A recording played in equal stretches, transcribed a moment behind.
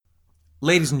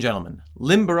Ladies and gentlemen,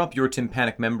 limber up your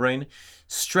tympanic membrane,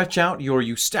 stretch out your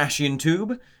eustachian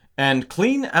tube, and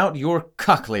clean out your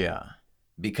cochlea.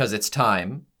 Because it's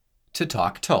time to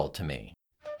talk Tull to me.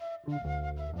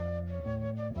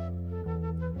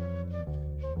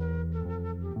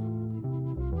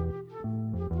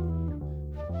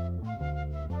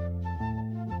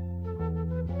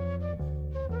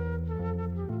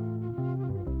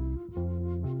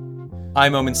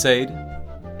 I'm Omen Sade,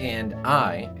 And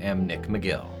I am Nick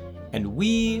McGill. and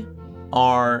we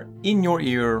are in your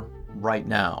ear right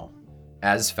now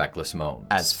As Feckless Moans.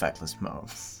 as Feckless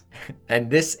Moans. And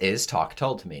this is Talk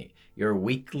Tull to Me, your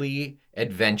weekly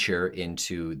adventure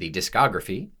into the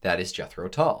discography that is Jethro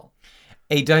Tull.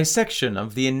 A dissection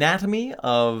of the anatomy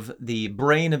of the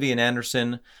brain of Ian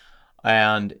Anderson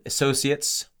and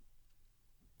associates,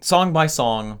 song by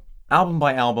song, album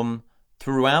by album,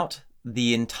 throughout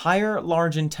the entire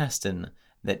large intestine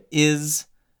that is...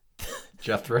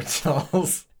 Jethro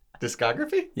Tull's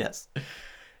discography? Yes.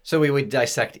 So we would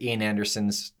dissect Ian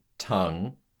Anderson's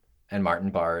tongue and Martin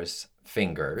Barr's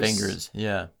fingers. Fingers,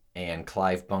 yeah. And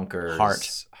Clive Bunker's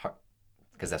Heart.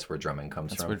 Because that's where drumming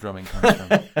comes That's from. where drumming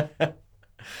comes from.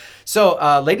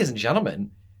 So, ladies and gentlemen,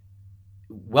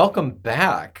 welcome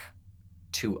back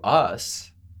to us.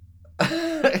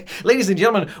 Ladies and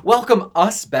gentlemen, welcome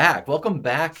us back. Welcome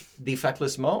back, the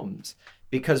Feckless Moans,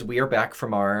 because we are back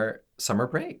from our summer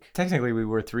break. Technically, we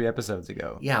were 3 episodes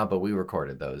ago. Yeah, but we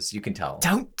recorded those. You can tell.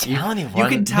 Don't tell anyone. You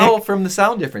can tell from the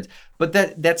sound difference. But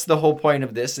that's the whole point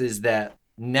of this, is that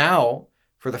now,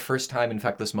 for the first time in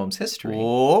Feckless Moans history,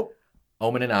 Whoa.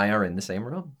 Omen and I are in the same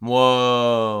room.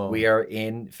 Whoa. We are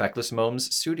in Feckless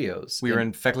Moans studios. We are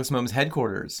in Feckless Moans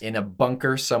headquarters. in a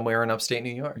bunker somewhere in upstate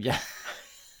New York. Yeah.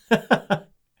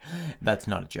 That's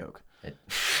not a joke. It-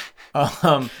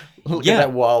 Yeah. Look at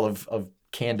that wall of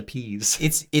canned peas.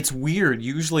 It's weird.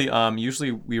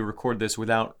 Usually we record this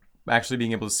without actually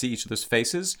being able to see each other's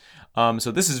faces.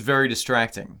 So this is very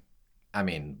distracting. I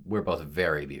mean, we're both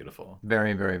very beautiful.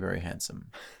 Very, very, very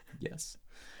handsome. Yes.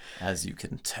 As you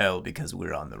can tell because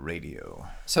we're on the radio.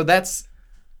 So that's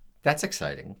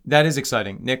exciting. That is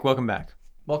exciting. Nick, welcome back.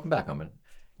 Welcome back, Omen.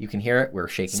 You can hear it. We're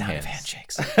shaking Sound hands. of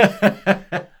handshakes.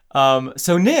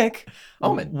 So Nick,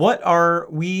 Omen. what are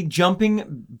we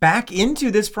jumping back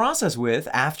into this process with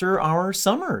after our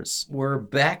summers? We're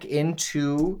back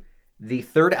into the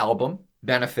third album,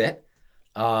 Benefit,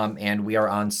 and we are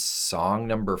on song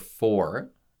number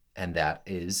 4, and that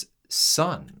is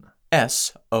Sun.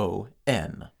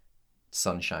 S-O-N.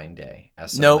 Sunshine Day.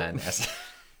 Nope.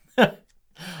 S-O-N.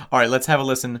 All right, let's have a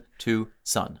listen to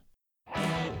Sun.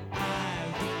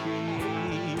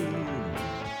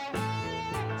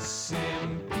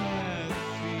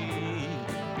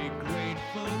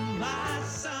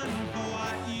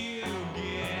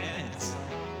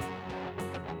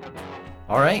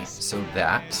 All right, so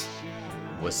that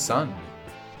was Sun.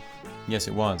 Yes,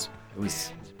 it was. It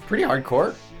was pretty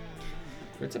hardcore.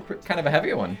 It's kind of a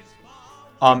heavy one.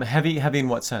 Heavy in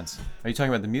what sense? Are you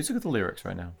talking about the music or the lyrics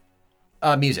right now?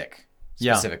 Music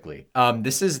Yeah. specifically.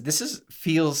 This is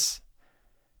feels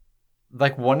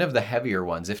like one of the heavier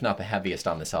ones, if not the heaviest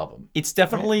on this album. It's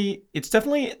definitely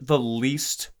the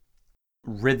least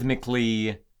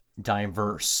rhythmically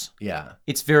diverse. Yeah.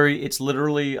 It's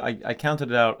literally, I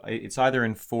counted it out. It's either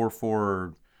in 4/4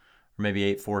 or maybe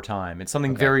 8/4 time. It's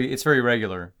something Okay. it's very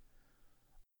regular,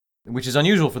 which is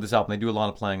unusual for this album. They do a lot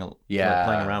of playing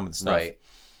around with stuff. Right.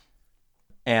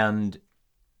 And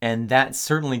that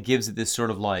certainly gives it this sort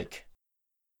of like,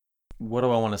 what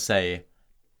do I want to say?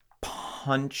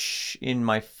 Punch in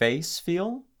my face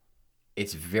feel.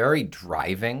 It's very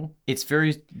driving, It's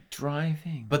very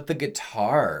driving. but the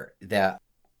guitar,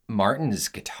 Martin's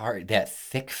guitar, that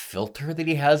thick filter that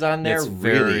he has on there, It's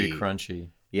very really crunchy.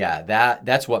 Yeah,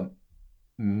 that's what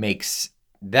makes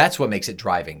it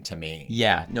driving to me.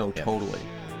 Yeah, no, totally.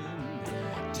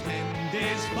 10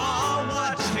 days for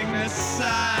watching the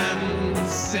sunset.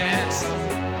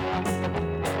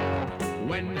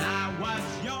 When I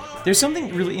was young. There's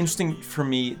something really interesting for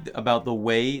me about the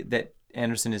way that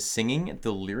Anderson is singing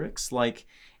the lyrics, like,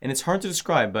 and it's hard to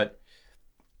describe, but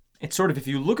it's sort of, if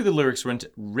you look at the lyrics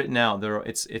written out,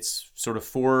 it's sort of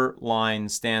 4-line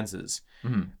stanzas,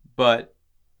 but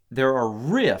there are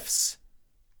riffs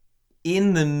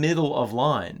in the middle of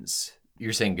lines,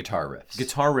 You're saying guitar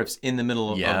riffs. in the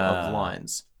middle of Yeah.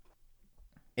 lines.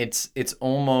 It's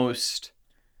almost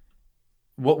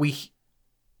what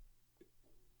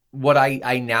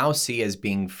I now see as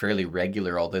being fairly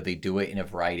regular, although they do it in a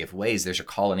variety of ways. There's a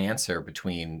call and answer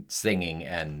between singing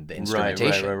and the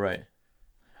instrumentation. Right.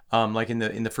 Like in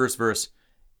the first verse,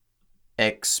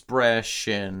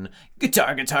 expression,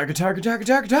 guitar, guitar, guitar, guitar,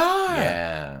 guitar, guitar.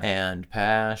 Yeah. And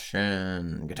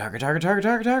passion, guitar, guitar, guitar,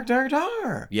 guitar, guitar, guitar,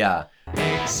 guitar. Yeah.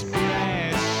 Expression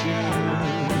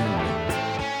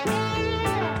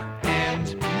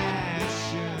and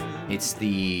passion. It's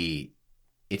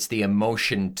the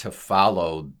emotion to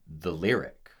follow the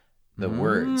lyric, the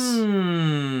words.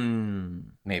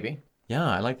 Maybe. Yeah,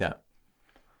 I like that.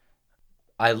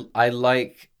 I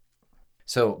like,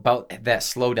 so about that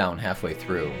slowdown halfway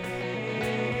through.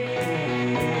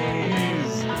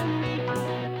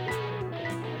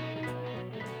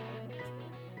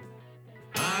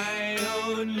 I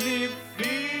only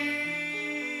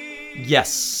feel.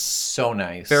 Yes. So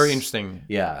nice. Very interesting.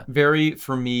 Yeah. Very,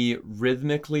 for me,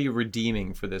 rhythmically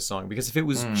redeeming for this song. Because if it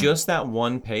was just that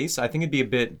one pace, I think it'd be a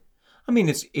bit, I mean,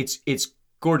 it's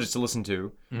gorgeous to listen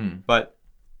to, but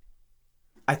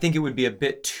I think it would be a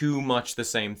bit too much the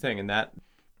same thing. And that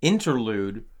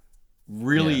interlude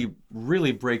really,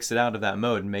 really breaks it out of that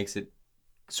mode and makes it,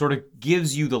 sort of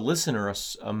gives you, the listener,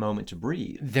 a moment to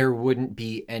breathe. There wouldn't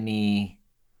be any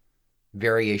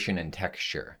variation in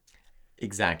texture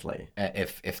Exactly.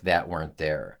 if that weren't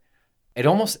there. It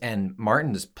almost, and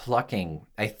Martin's plucking,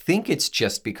 I think it's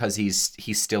just because he's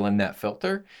still in that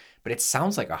filter, but it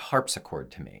sounds like a harpsichord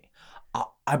to me.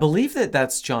 I believe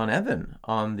that's John Evan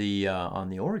on the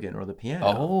organ or the piano.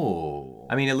 Oh.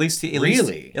 I mean, at least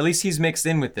he's mixed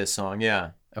in with this song,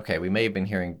 yeah. Okay, we may have been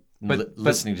hearing, But-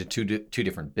 listening to two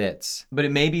different bits. But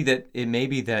it may be that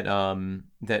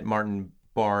that Martin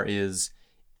Barre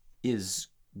is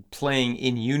playing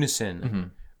in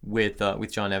unison with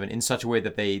John Evan in such a way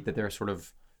that they're sort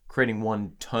of creating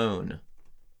one tone.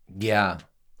 Yeah.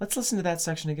 Let's listen to that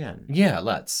section again. Yeah,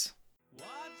 let's. What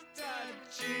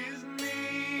touches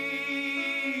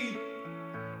me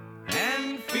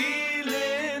and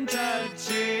feeling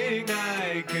touching,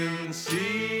 I can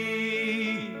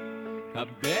see a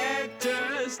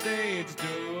better state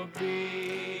to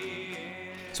be.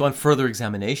 So on further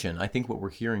examination, I think what we're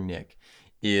hearing, Nick,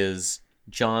 is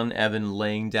John Evan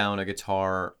laying down a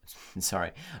guitar.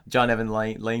 Sorry, John Evan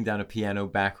laying down a piano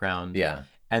background. Yeah.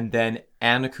 And then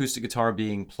an acoustic guitar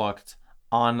being plucked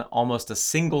on almost a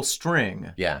single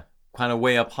string, Yeah. kind of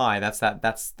way up high. That's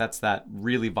that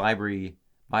really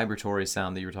vibratory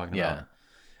sound that you were talking Yeah.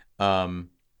 about.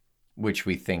 Which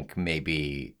we think may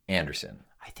be Anderson.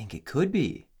 I think it could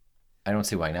be. I don't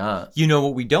see why not. You know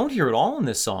what we don't hear at all in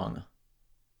this song?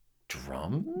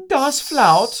 Drum? Das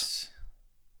Flaut.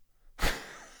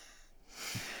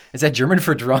 Is that German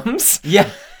for drums? Yeah.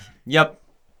 Yep.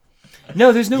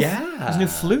 No, there's no Yeah. there's no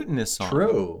flute in this song.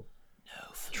 True.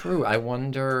 True. I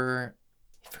wonder.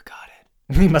 I forgot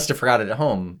it. We must have forgot it at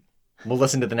home. We'll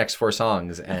listen to the next 4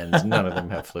 songs, and none of them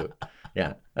have flute.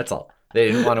 Yeah, that's all. They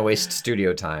didn't want to waste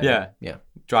studio time. Yeah. Yeah.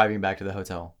 Driving back to the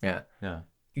hotel. Yeah. Yeah.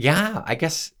 Yeah, I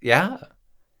guess. Yeah.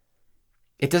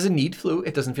 It doesn't need flute.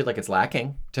 It doesn't feel like it's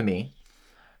lacking to me.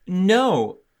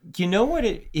 No. You know what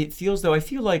it feels though? I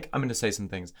feel like I'm gonna say some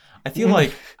things. I feel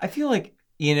like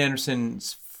Ian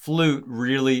Anderson's flute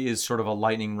really is sort of a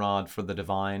lightning rod for the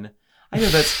divine. I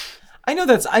know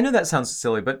that sounds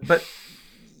silly, but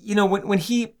you know, when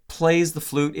he plays the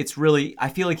flute, it's really, I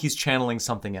feel like he's channeling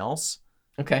something else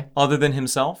Okay. other than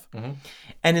himself. Mhm.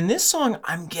 And in this song,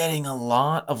 I'm getting a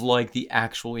lot of like the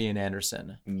actual Ian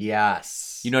Anderson.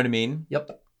 Yes. You know what I mean?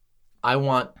 Yep. I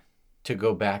want to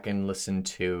go back and listen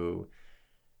to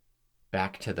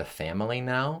Back to the Family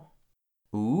now.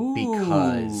 Ooh.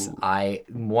 Because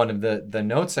one of the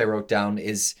notes I wrote down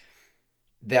is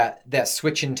that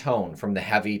switch in tone from the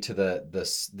heavy to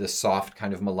the soft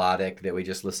kind of melodic that we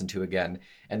just listened to again,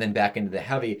 and then back into the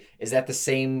heavy. Is that the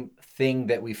same thing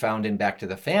that we found in Back to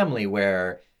the Family,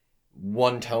 where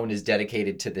one tone is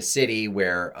dedicated to the city,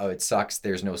 where it sucks,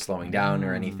 there's no slowing down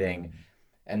or anything,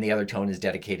 and the other tone is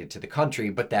dedicated to the country,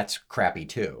 but that's crappy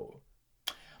too.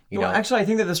 You know, Actually, I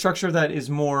think that the structure of that is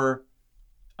more,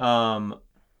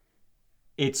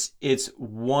 it's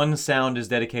one sound is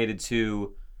dedicated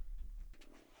to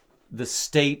the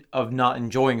state of not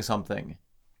enjoying something,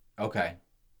 okay,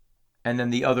 and then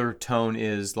the other tone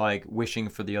is like wishing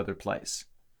for the other place.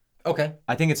 okay,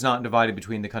 I think it's not divided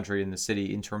between the country and the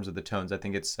city in terms of the tones. I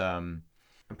think it's, I'm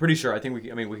pretty sure. I think we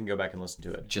can go back and listen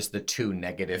to it. just the two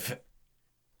negative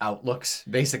outlooks,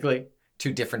 basically.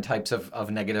 Two different types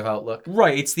of negative outlook.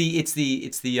 Right. It's the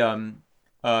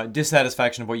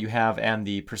dissatisfaction of what you have and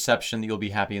the perception that you'll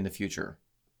be happy in the future.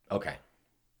 Okay.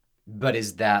 But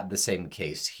is that the same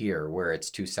case here, where it's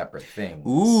two separate things?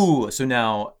 Ooh. So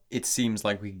now it seems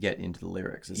like we could get into the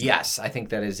lyrics. Isn't it? Yes, I think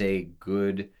that is a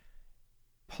good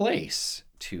place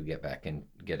to get back and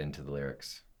get into the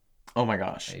lyrics. Oh my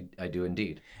gosh. I do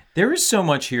indeed. There is so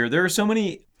much here. There are so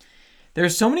many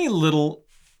little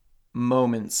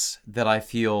moments that I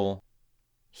feel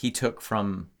he took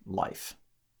from life.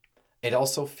 It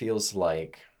also feels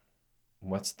like,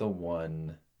 what's the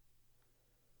one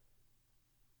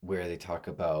where they talk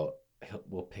about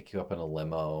we'll pick you up in a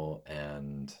limo,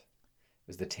 and it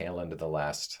was the tail end of the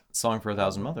last Song for a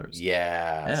Thousand Mothers.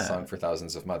 Yeah. Yeah. Song for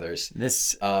Thousands of Mothers.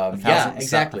 This Yeah,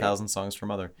 exactly. A Thousand Songs for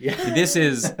Mother. Yeah. This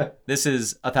is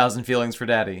A Thousand Feelings for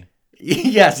Daddy.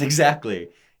 Yes, exactly.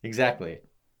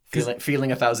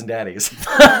 Feeling a thousand daddies.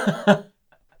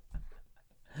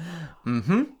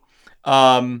 Mm-hmm.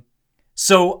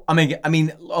 So I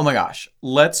mean, oh my gosh,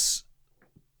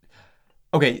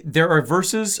 okay, there are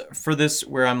verses for this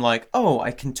where I'm like, oh,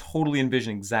 I can totally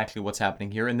envision exactly what's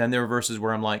happening here. And then there are verses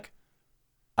where I'm like,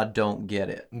 I don't get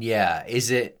it. Yeah. Is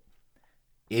it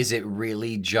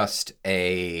really just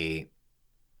a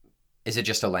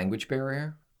language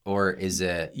barrier? Or is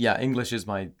it, Yeah, English is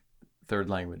my third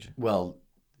language.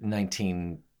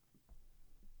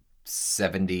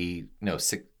 1970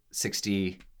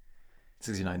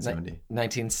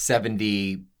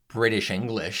 British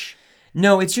English.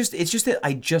 No, it's just that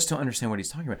I just don't understand what he's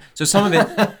talking about. So some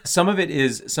of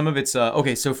it's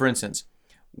okay. So for instance,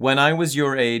 when I was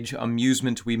your age,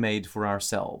 amusement we made for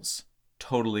ourselves.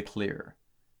 Totally clear.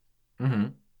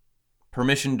 Mm-hmm.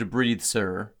 Permission to breathe,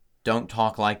 sir. Don't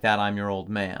talk like that. I'm your old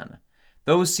man.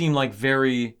 Those seem like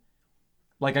very,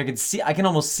 like I can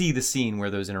almost see the scene where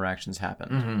those interactions happen.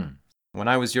 Mm-hmm. When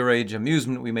I was your age,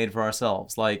 amusement we made for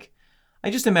ourselves. Like,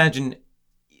 I just imagine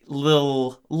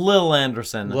Lil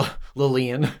Anderson,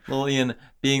 Lillian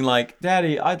being like,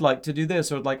 Daddy, I'd like to do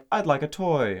this, or like, I'd like a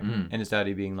toy. Mm. And his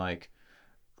daddy being like,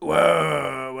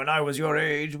 well, when I was your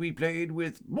age, we played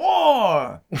with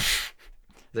war. Is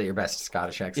that your best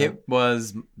Scottish accent? It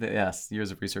was, yes,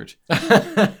 years of research.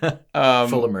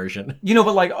 Full immersion.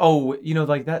 But like,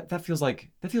 like that feels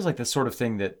like the sort of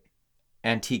thing that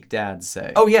antique dads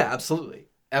say. Oh yeah, absolutely.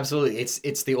 Absolutely.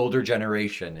 It's the older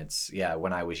generation. It's,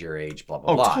 when I was your age, blah,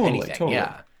 blah, Oh, blah. totally, Anything. totally.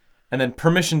 Yeah. And then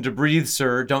permission to breathe,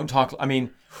 sir. Don't talk. I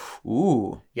mean,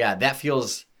 ooh. Yeah, that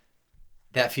feels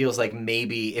like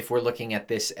maybe if we're looking at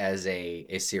this as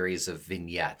a series of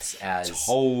vignettes, as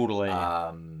Totally.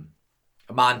 a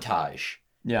montage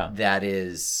Yeah. that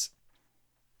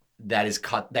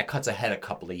cuts ahead a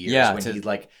couple of years Yeah, when he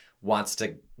like wants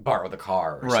to borrow the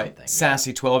car or Right. something.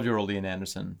 Sassy 12-year-old Ian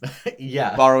Anderson.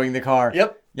 Yeah. Borrowing the car.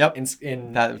 Yep. Yep.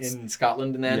 In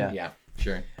Scotland and then Yeah.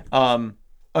 Sure.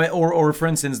 Or for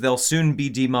instance, they'll soon be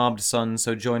demobbed, son,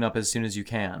 so join up as soon as you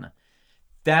can.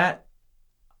 That,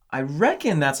 I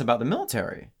reckon that's about the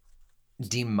military.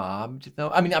 Demobbed though?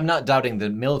 I mean, I'm not doubting the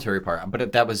military part,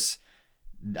 but that was,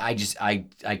 I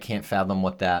can't fathom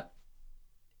what that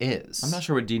is. I'm not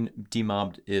sure what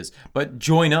demobbed is, but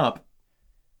join up.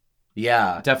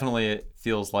 Yeah. Definitely it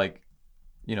feels like,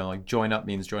 like join up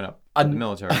means join up the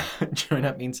military. Join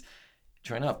up means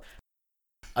join up.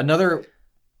 Another,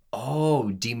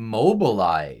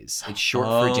 demobilize. It's short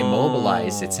for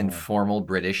demobilize. It's informal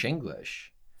British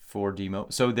English. For demo.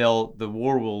 So the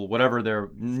war will, whatever their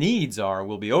needs are,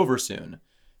 will be over soon.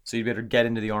 So you better get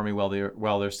into the army while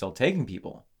they're still taking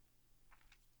people.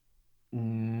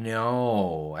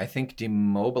 No, I think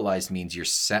demobilize means you're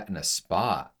set in a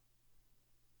spot.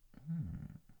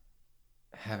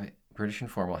 British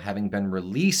informal, having been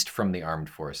released from the armed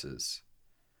forces.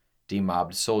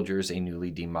 Demobbed soldiers, a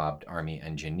newly demobbed army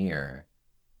engineer.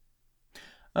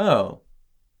 Oh.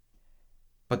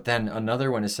 But then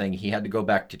another one is saying he had to go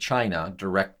back to China.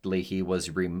 Directly he was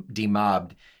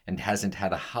demobbed and hasn't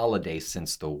had a holiday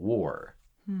since the war.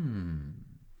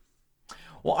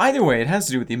 Well, either way, it has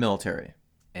to do with the military.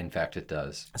 In fact, it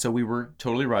does. So we were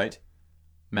totally right.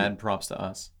 Mad props to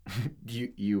us.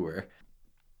 You were.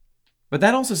 But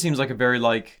that also seems like a very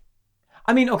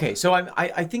okay, so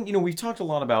I think, we've talked a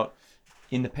lot about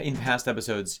in past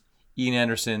episodes, Ian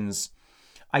Anderson's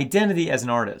identity as an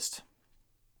artist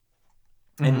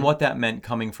and what that meant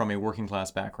coming from a working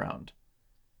class background.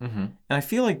 Mm-hmm. And I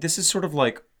feel like this is sort of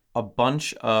like a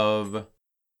bunch of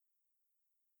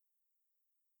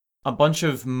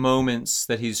moments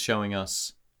that he's showing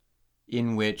us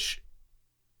in which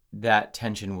that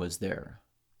tension was there.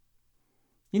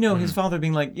 His father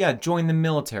being like, yeah, join the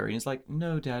military. And he's like,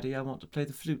 no, Daddy, I want to play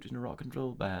the flute in a rock and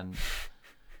roll band.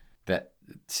 That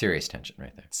serious tension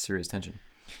right there. Serious tension.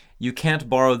 You can't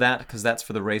borrow that because that's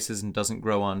for the races and doesn't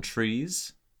grow on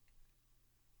trees.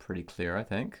 Pretty clear, I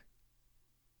think.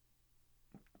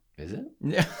 Is it?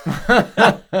 Yeah.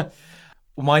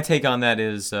 Well, my take on that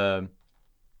is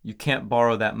you can't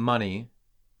borrow that money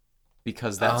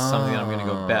because that's something that I'm going to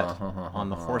go bet on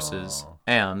the horses,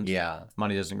 and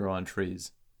money doesn't grow on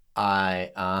trees.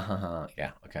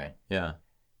 Yeah, okay. Yeah,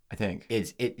 I think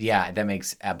Yeah, that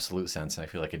makes absolute sense, and I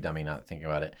feel like a dummy not thinking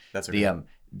about it. that's okay.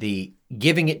 The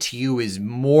giving it to you is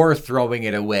more throwing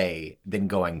it away than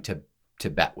going to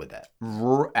bet with it.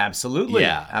 Absolutely.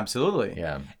 Yeah. Absolutely.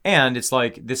 Yeah. And it's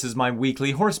like, this is my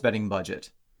weekly horse betting budget,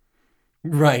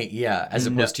 Right, yeah, as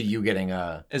opposed to you getting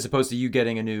as opposed to you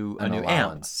getting a new an amp.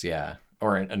 allowance, yeah,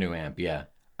 or a new amp, yeah.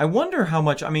 I wonder how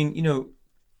much. I mean,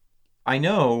 I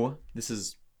know this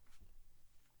is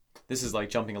like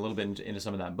jumping a little bit into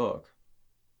some of that book,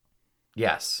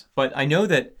 Yes. but I know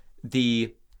that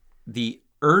the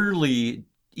early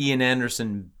Ian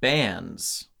Anderson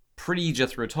bands, pre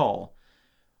Jethro Tull,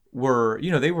 were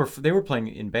they were playing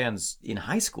in bands in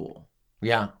high school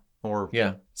Yeah. or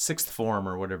Yeah. sixth form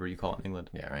or whatever you call it in England.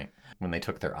 Yeah, right. When they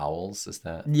took their owls, is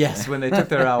that? Yes, when they took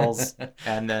their owls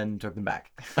and then took them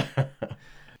back.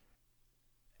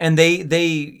 And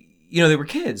they were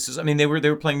kids. I mean, they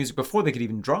were playing music before they could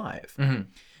even drive. Mhm.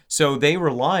 So they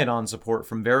relied on support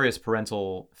from various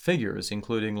parental figures,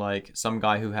 including like some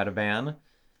guy who had a van,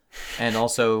 and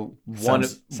also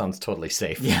Sounds totally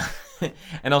safe. yeah,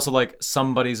 and also like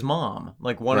somebody's mom,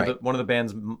 like one Right. of the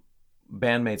band's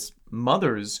bandmates'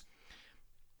 mothers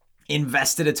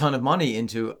invested a ton of money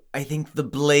into, I think, the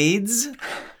Blades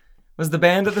was the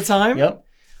band at the time. Yep.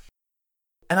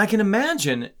 And I can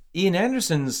imagine Ian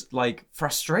Anderson's like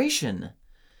frustration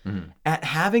at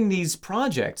having these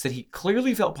projects that he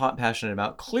clearly felt passionate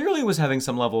about, clearly was having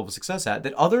some level of success at,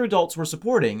 that other adults were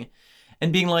supporting,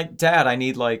 and being like, Dad, I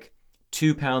need like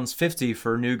 £2.50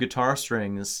 for new guitar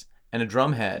strings and a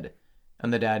drum head.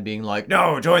 And the dad being like,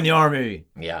 no, join the army.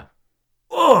 Yeah.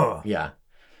 Ugh. Yeah.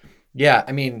 Yeah,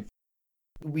 I mean,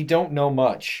 we don't know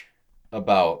much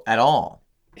about At all.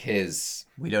 his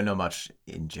We don't know much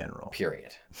in general.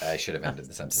 period. I should have ended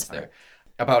the sentence there.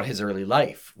 About his early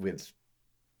life with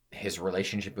his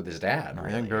relationship with his dad. I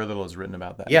Really. think very little is written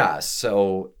about that. Yeah,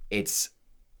 so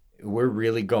we're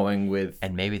really going with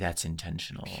And maybe that's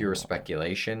intentional. pure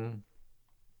speculation,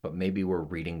 but maybe we're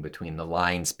reading between the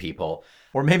lines, people.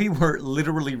 Or maybe we're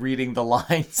literally reading the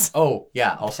lines Oh,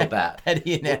 yeah, also that. at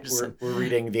Ian Anderson. We're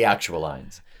reading the actual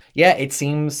lines. Yeah, it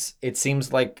seems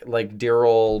like dear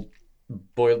old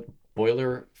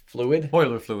boiler fluid.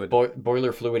 Boiler fluid.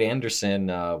 Boiler fluid Anderson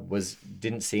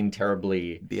didn't seem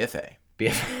terribly BFA.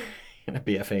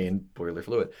 BFA in boiler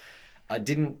fluid.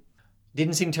 Didn't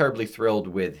seem terribly thrilled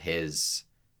with his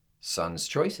son's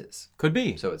choices. Could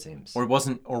be. So it seems. Or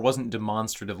wasn't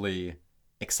demonstratively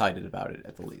excited about it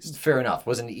at the least. Fair enough.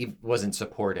 Wasn't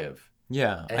supportive.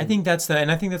 Yeah. I And- think that's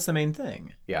the main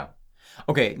thing. Yeah.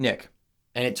 Okay, Nick.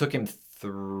 And it took him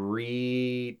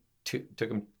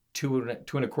two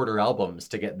and a quarter albums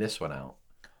to get this one out.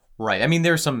 Right. I mean,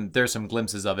 there's some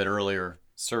glimpses of it earlier,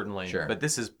 certainly. Sure. But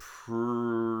this is pretty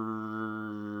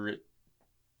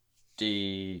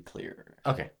clear.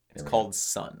 Okay. It's called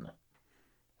Sun.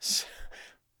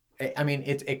 I mean,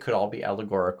 it could all be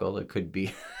allegorical. It could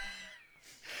be.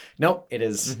 Nope. It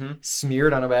is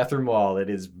smeared on a bathroom wall. It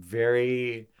is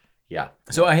very. Yeah.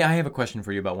 So I have a question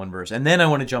for you about one verse, and then I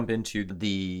want to jump into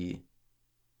the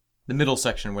middle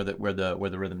section where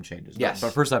the rhythm changes. Yes.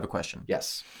 But first I have a question.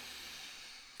 Yes.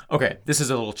 Okay, this is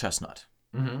a little chestnut.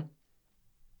 Mm-hmm.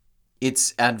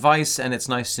 It's advice, and it's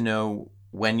nice to know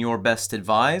when you're best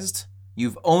advised.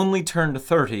 You've only turned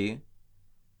 30,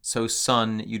 so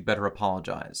son, you'd better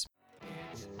apologize.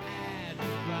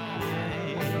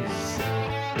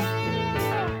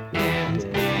 And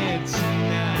it's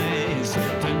nice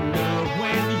to know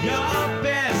when you're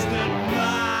best advised.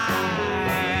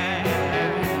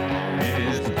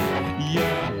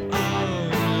 You're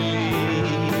only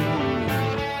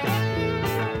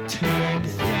turned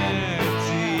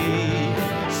 30,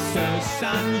 so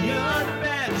son, you'd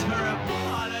better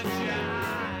apologize.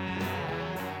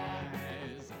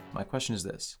 My question is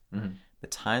this. Mhm. The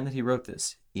time that he wrote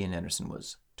this, Ian Anderson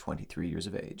was 23 years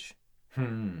of age.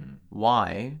 Hmm.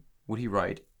 Why would he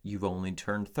write, you've only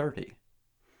turned 30?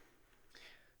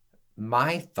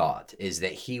 My thought is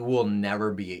that he will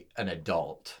never be an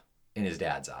adult in his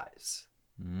dad's eyes.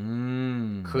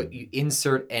 Could you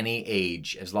insert any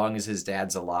age as long as his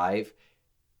dad's alive?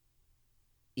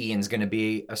 Ian's going to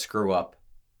be a screw up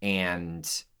and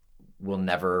will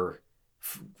never,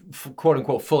 quote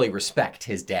unquote, fully respect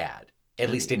his dad,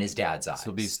 at least in his dad's eyes. So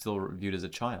he'll be still viewed as a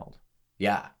child.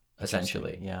 Yeah,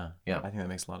 essentially. Yeah. Yeah. I think that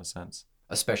makes a lot of sense.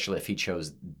 Especially if he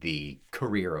chose the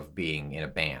career of being in a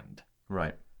band.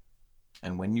 Right.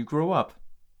 And when you grow up,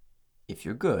 if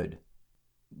you're good,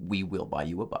 we will buy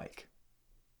you a bike.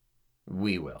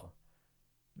 We will.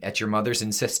 At your mother's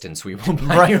insistence, we will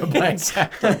buy you a bike.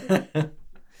 Exactly.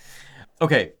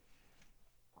 Okay.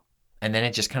 And then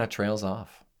it just kind of trails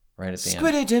off right at the end.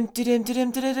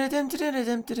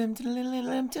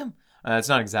 It's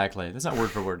not exactly. That's not word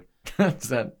for word. It's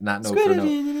not note for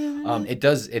note. It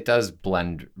does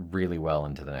blend really well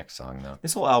into the next song though.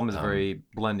 This whole album is very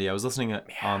blendy. I was listening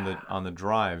on the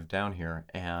drive down here,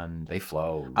 and They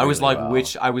flow. I was really like, well.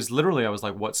 I was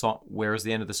like, what song? Where's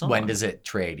the end of the song? When does it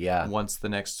trade? Yeah. Once the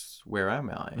next, where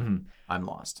am I? I'm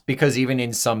lost. Because even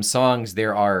in some songs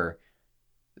there are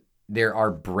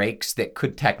breaks that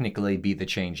could technically be the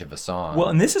change of a song. Well,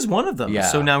 and this is one of them. Yeah.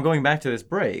 So now going back to this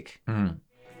break. Mhm.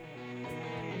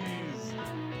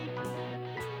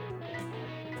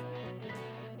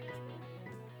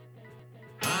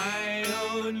 I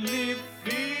only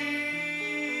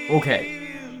feel.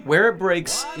 Okay, where it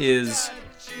breaks is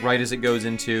right as it goes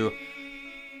into.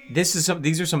 These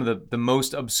are some of the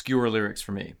most obscure lyrics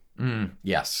for me.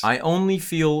 Yes. I only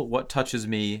feel what touches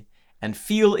me, and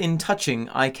feel in touching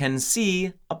I can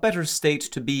see a better state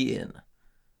to be in.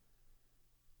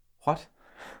 What?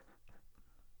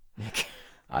 Nick,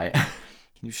 I can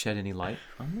you shed any light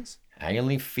on this? I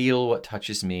only feel what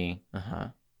touches me, Uh-huh.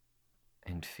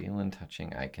 and feel in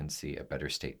touching I can see a better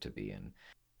state to be in.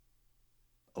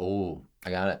 Oh, I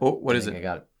got it. Oh, what is think it? I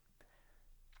got it.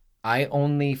 I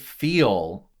only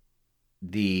feel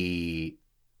the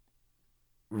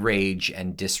rage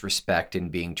and disrespect in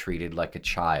being treated like a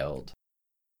child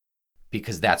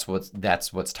because that's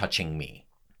what's touching me.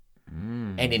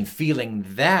 And in feeling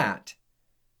that,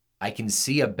 I can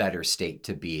see a better state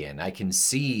to be in. I can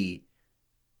see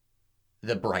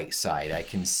the bright side. I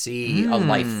can see a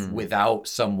life without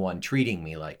someone treating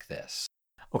me like this.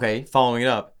 Okay, following it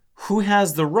up. Who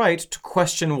has the right to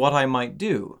question what I might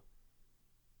do?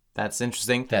 That's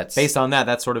interesting. Based on that,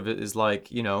 that sort of is like,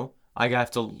 I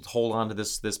have to hold on to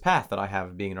this path that I have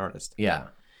of being an artist. Yeah.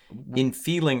 In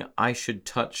feeling, I should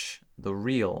touch the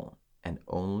real and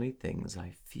only things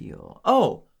I feel.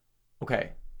 Oh,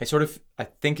 okay. I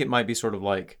think it might be sort of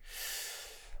like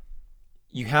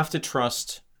you have to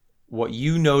trust what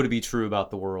you know to be true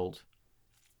about the world,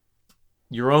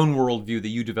 your own worldview that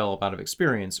you develop out of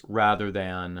experience, rather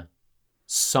than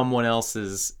someone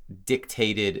else's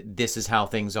dictated, this is how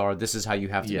things are, this is how you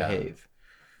have to behave.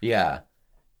 Yeah.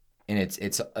 And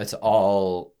it's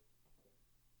all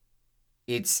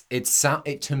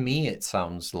to me it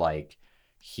sounds like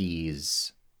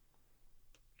he's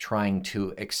trying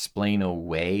to explain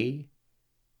away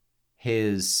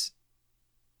his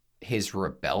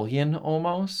rebellion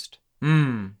almost.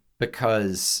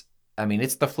 Because I mean,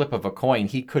 it's the flip of a coin.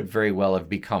 He could very well have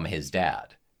become his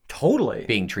dad. Totally.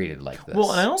 Being treated like this.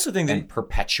 Well, and I also think that and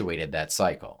perpetuated that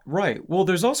cycle. Right. Well,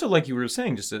 there's also, like you were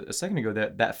saying just a second ago,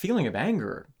 that feeling of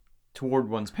anger toward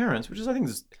one's parents, which is, I think,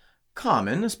 is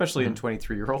common, especially in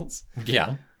 23-year-olds.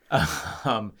 Yeah.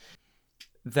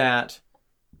 That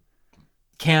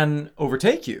can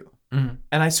overtake you. Mm-hmm.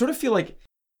 And I sort of feel like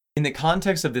in the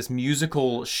context of this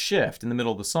musical shift in the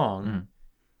middle of the song,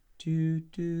 do,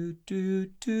 do, do,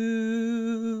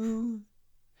 do,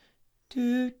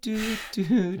 do, do,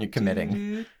 do, You're committing.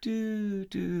 do, do,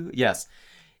 do. Yes.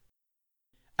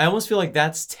 I almost feel like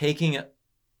that's taking,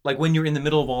 like when you're in the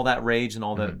middle of all that rage and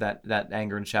all that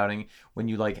anger and shouting, when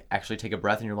you like actually take a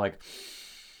breath and you're like,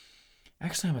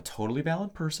 actually, I'm a totally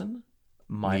valid person.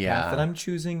 My path that I'm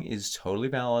choosing is totally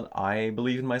valid. I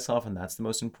believe in myself, and that's the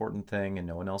most important thing. And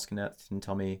no one else can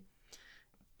tell me,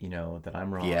 that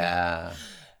I'm wrong. Yeah.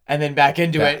 And then back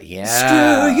into it. Yeah.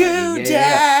 Screw you,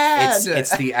 Dad.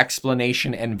 It's the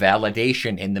explanation and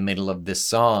validation in the middle of this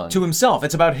song. To himself.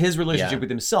 It's about his relationship with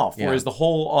himself, Yeah. whereas the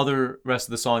whole other rest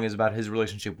of the song is about his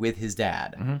relationship with his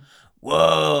dad.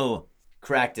 Whoa.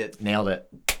 Cracked it. Nailed it.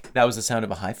 That was the sound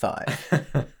of a high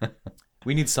five.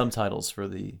 We need subtitles for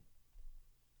the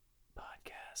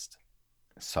podcast.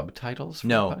 Subtitles?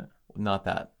 No, not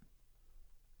that.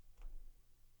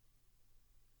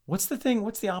 What's the thing?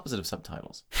 What's the opposite of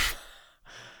subtitles?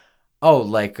 Oh,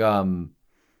 like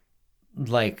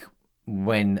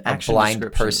when Action a blind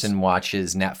descriptions. person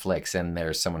watches Netflix and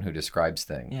there's someone who describes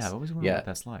things. Yeah, I always wonder what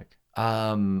that's like.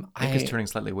 I Nick is turning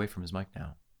slightly away from his mic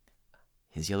now.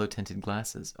 His yellow tinted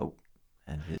glasses. Oh,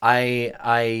 and his...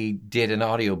 I did an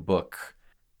audiobook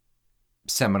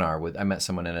seminar I met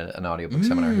someone in an audiobook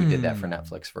seminar who did that for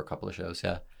Netflix for a couple of shows.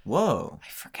 Yeah. Whoa. I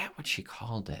forget what she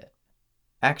called it.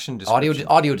 Action description.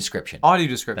 Audio description. Audio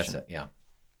description. That's it. Yeah.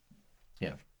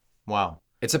 Yeah. Wow.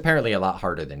 It's apparently a lot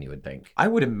harder than you would think. I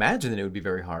would imagine that it would be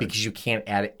very hard. Because you can't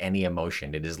add any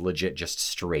emotion. It is legit just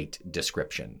straight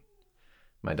description.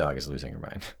 My dog is losing her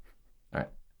mind. All right.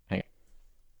 Hang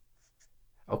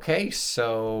on. Okay,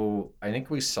 so I think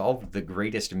we solved the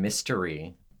greatest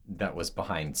mystery that was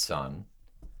behind Sun.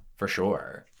 For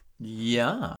sure.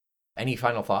 Yeah. Any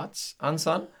final thoughts on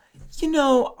Sun?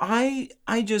 I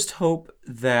just hope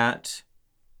that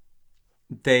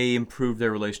they improved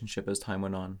their relationship as time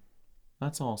went on.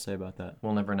 That's all I'll say about that.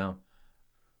 We'll never know.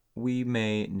 We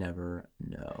may never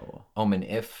know. Omen,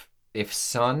 if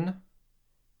Sun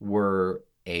were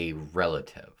a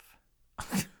relative,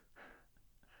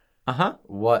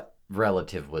 what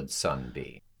relative would Sun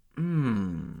be?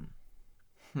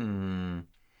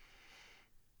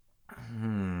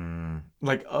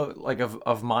 Like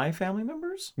of my family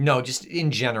members? No, just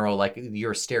in general, like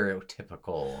your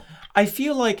stereotypical. I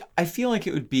feel like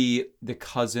it would be the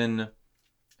cousin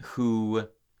who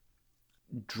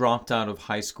dropped out of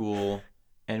high school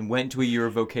and went to a year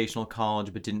of vocational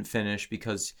college but didn't finish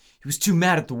because he was too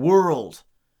mad at the world.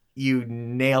 You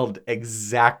nailed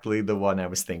exactly the one I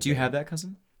was thinking. Do you have that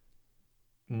cousin?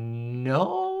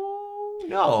 No.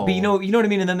 But you know what I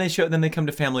mean. And then they come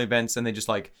to family events and they just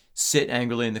like sit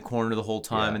angrily in the corner the whole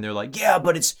time, and they're like, "Yeah,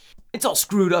 but it's all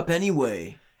screwed up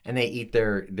anyway." And they eat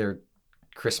their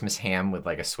Christmas ham with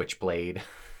like a switchblade.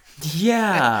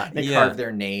 Yeah, They carve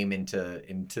their name into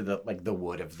the like the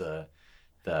wood of the.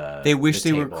 They wish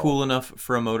they were table. cool enough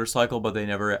for a motorcycle, but they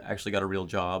never actually got a real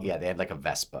job. Yeah, they had like a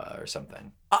Vespa or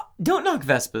something. Don't knock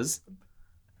Vespas.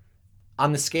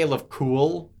 On the scale of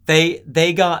cool, They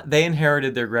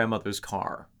inherited their grandmother's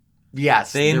car.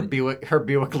 yes, They- her Buick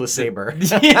LeSabre.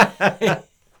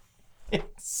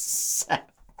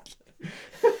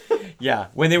 Yeah,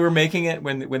 when they were making it,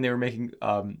 when they were making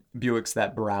Buicks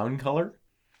that brown color,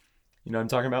 you know what I'm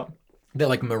talking about? They're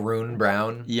like maroon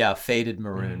brown. Yeah, faded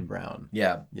maroon brown.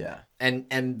 Yeah, Yeah.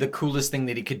 and the coolest thing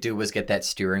that he could do was get that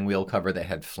steering wheel cover that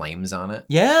had flames on it.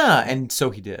 Yeah, and so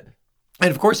he did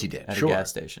And of course he did. at Sure. a gas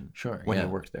station. Sure, when yeah. he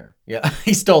worked there. Yeah,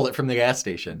 he stole it from the gas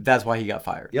station. That's why he got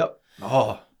fired. Yep.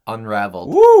 Oh, unraveled.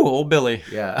 Woo, old Billy.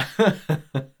 Yeah.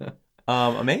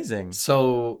 Amazing.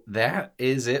 So that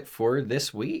is it for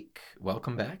this week.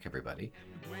 Welcome back, everybody.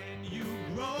 When you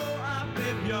grow up,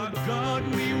 if you're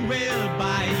good, we will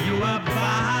buy you a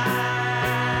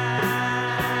bike.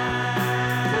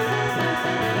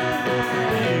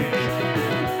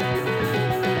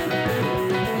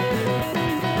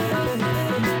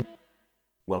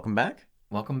 Welcome back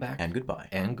Welcome back. and goodbye.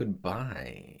 And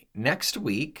goodbye. Next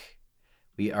week,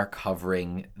 we are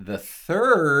covering the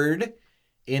third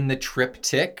in the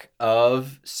triptych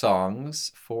of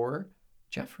songs for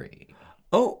Jeffrey.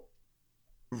 Oh,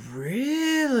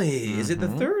 really? Is it the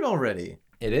third already?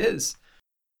 It is.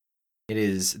 It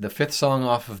is the fifth song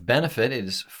off of Benefit. It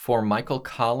is For Michael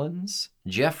Collins,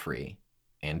 Jeffrey,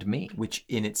 and Me. Which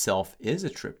in itself is a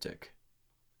triptych.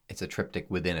 It's a triptych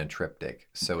within a triptych,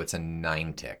 so it's a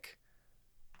 9-tick.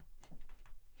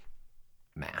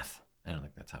 Math. I don't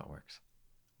think that's how it works.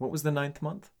 What was the 9th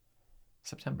month?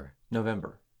 September.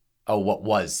 November. Oh, what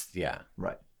was? Yeah.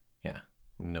 Right. Yeah.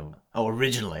 No. Oh,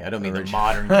 originally. I don't mean the Origi-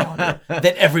 modern calendar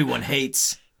that everyone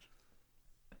hates.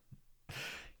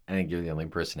 I think you're the only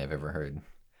person I've ever heard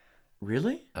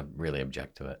Really? really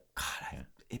object to it. God,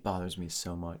 it bothers me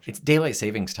so much. It's daylight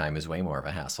savings time is way more of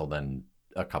a hassle than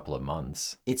a couple of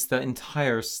months. It's the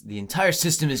entire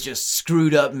system is just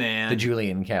screwed up, man. The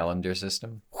Julian calendar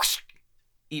system.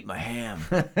 Eat my ham.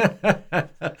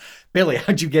 Billy,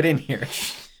 how'd you get in here?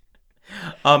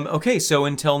 Okay, so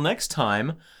until next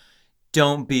time,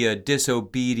 don't be a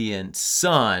disobedient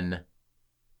son,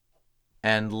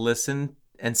 and listen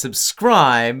and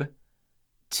subscribe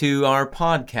to our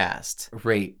podcast.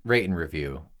 Rate and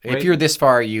review. If Rate- you're this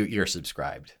far, you're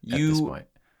subscribed at this point.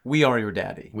 We are your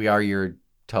daddy. We are your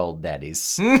told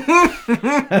daddies.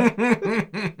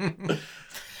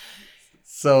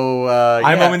 So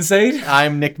I'm Owen Sade.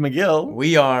 I'm Nick McGill.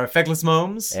 We are Feckless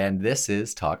Momes And this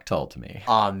is Talk Tall to Me.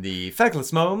 on the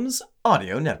Feckless Momes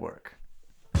Audio Network.